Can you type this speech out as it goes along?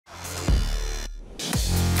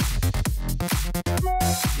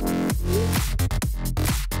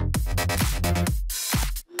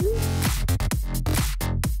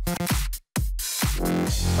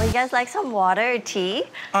you guys like some water or tea?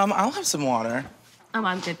 I'll have some water.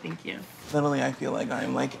 I'm good, thank you. Literally, I feel like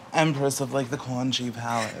I'm like empress of like the Quan Chi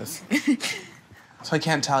Palace. So I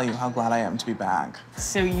can't tell you how glad I am to be back.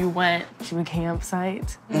 So you went to a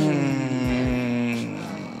campsite? And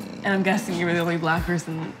I'm guessing you were the only Black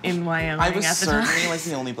person in Wyoming I was at the time. certainly like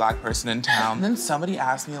the only Black person in town. And then somebody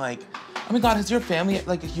asked me like, oh my God, has your family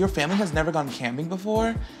has never gone camping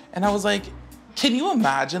before? And I was like, can you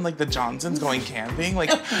imagine like the Johnsons going camping? Like,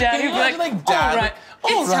 can you imagine like Dad,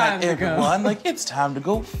 all right, everyone, like it's time to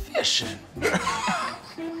go fishing.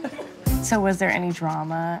 So was there any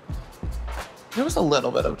drama? There was a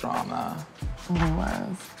little bit of drama. There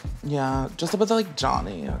was. Yeah, just about like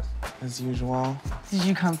Johnny, as usual. Did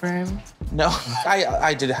you come for him? No,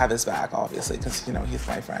 I did have his back, obviously, because, you know, he's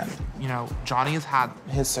my friend. You know, Johnny has had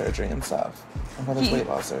his surgery and stuff. My brother's weight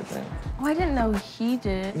loss surgery. Oh, I didn't know he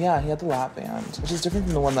did. Yeah, he had the lap band, which is different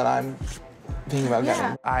from the one that I'm thinking about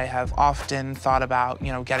getting. I have often thought about,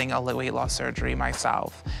 you know, getting a weight loss surgery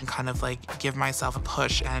myself and kind of like give myself a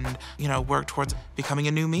push and, you know, work towards becoming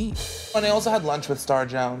a new me. And I also had lunch with Star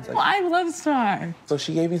Jones. Like, well, I love Star. So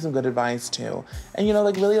she gave me some good advice too. And, you know,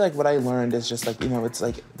 like really like what I learned is just like, you know, it's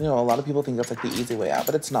like, you know, a lot of people think that's like the easy way out,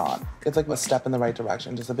 but it's not. It's like a step in the right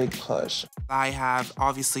direction, just a big push. I have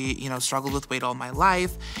obviously, you know, struggled with weight all my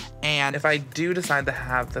life. And if I do decide to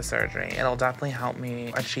have the surgery, it'll definitely help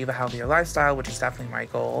me achieve a healthier lifestyle, which is definitely my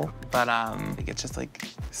goal. But it's just like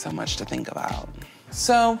so much to think about.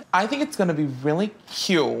 So I think it's gonna be really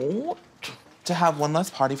cute to have one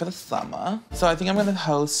less party for the summer. So I think I'm gonna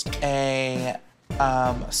host a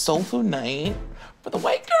soul food night for the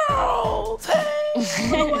white girls. Hey,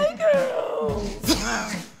 for the white girls.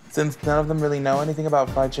 Since none of them really know anything about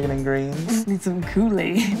fried chicken and greens. Need some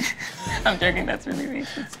Kool-Aid. I'm joking, that's really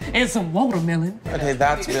racist. And some watermelon. Okay,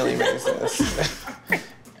 that's really racist.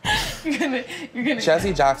 You're gonna...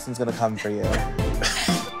 Jesse Jackson's gonna come for you.